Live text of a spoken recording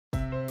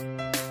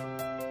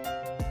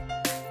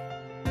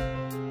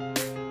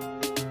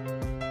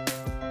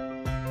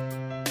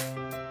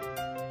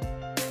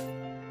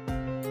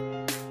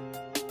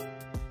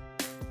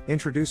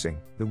Introducing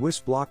the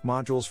WisBlock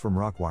modules from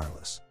Rock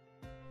Wireless.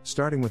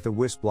 Starting with the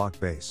WisBlock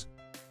base.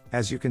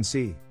 As you can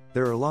see,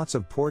 there are lots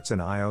of ports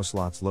and I/O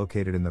slots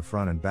located in the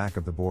front and back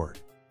of the board.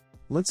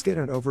 Let's get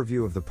an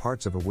overview of the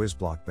parts of a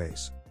WisBlock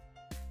base.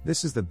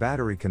 This is the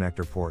battery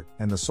connector port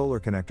and the solar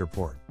connector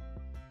port.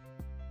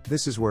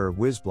 This is where a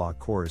WisBlock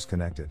core is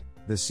connected,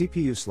 the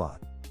CPU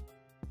slot.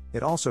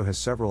 It also has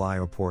several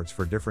I/O ports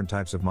for different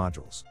types of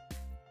modules.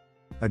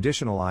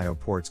 Additional I/O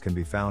ports can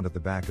be found at the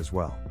back as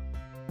well.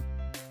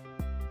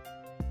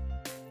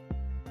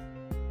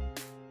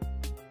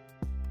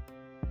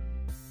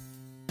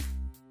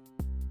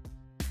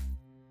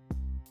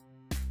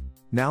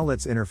 Now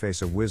let's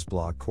interface a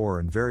WisBlock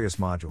core and various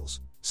modules,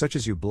 such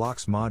as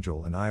𝗪𝗁𝘀𝗃𝗀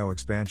module and I/O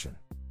expansion.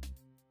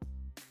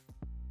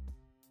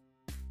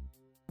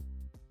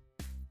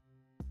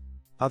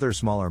 Other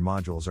smaller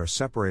modules are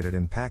separated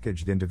and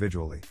packaged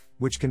individually,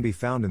 which can be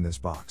found in this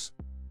box.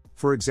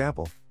 For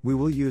example, we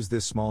will use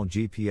this small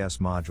GPS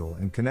module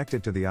and connect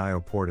it to the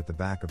I/O port at the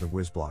back of the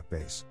WisBlock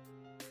base.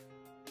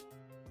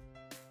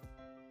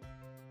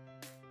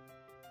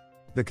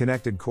 The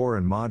connected core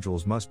and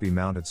modules must be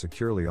mounted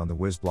securely on the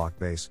WisBlock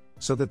base,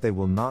 so that they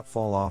will not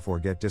fall off or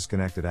get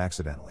disconnected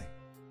accidentally.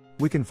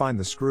 We can find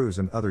the screws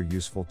and other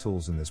useful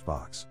tools in this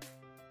box.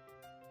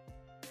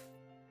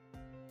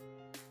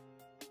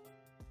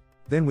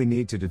 Then we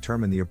need to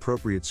determine the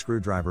appropriate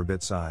screwdriver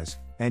bit size,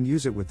 and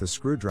use it with the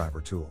screwdriver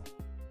tool.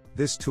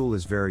 This tool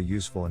is very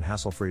useful and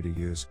hassle-free to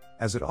use,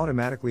 as it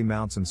automatically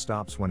mounts and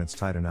stops when it's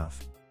tight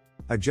enough.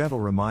 A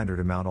gentle reminder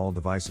to mount all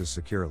devices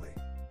securely.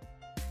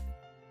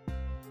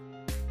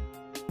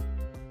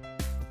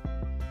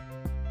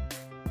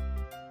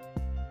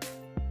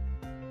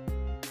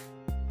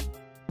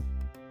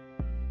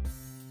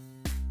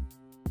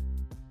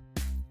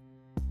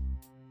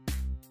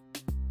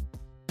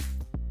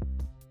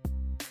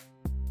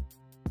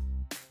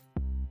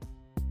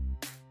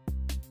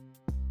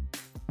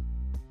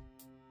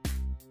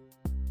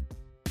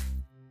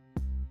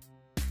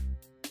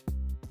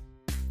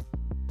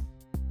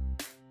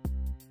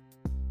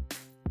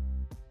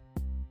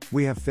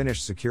 We have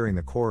finished securing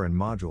the core and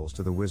modules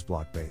to the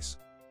WisBlock base.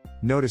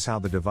 Notice how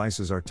the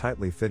devices are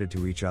tightly fitted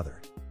to each other.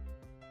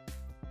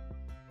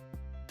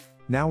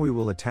 Now we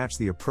will attach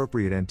the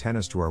appropriate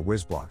antennas to our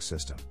WisBlock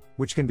system,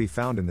 which can be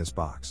found in this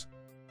box.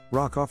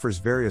 Rock offers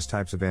various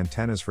types of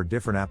antennas for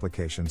different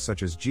applications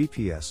such as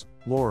GPS,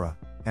 LoRa,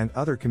 and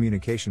other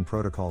communication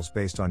protocols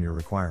based on your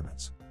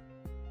requirements.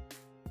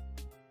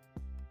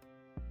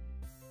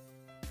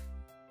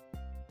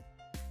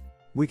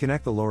 We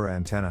connect the LoRa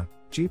antenna,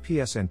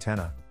 GPS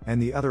antenna, and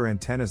the other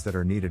antennas that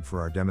are needed for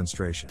our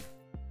demonstration.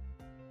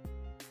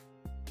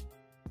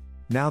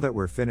 Now that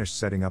we're finished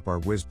setting up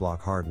our WisBlock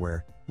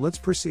hardware, let's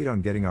proceed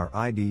on getting our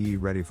IDE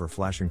ready for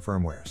flashing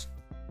firmwares.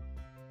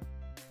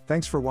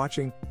 Thanks for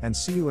watching, and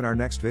see you in our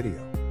next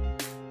video.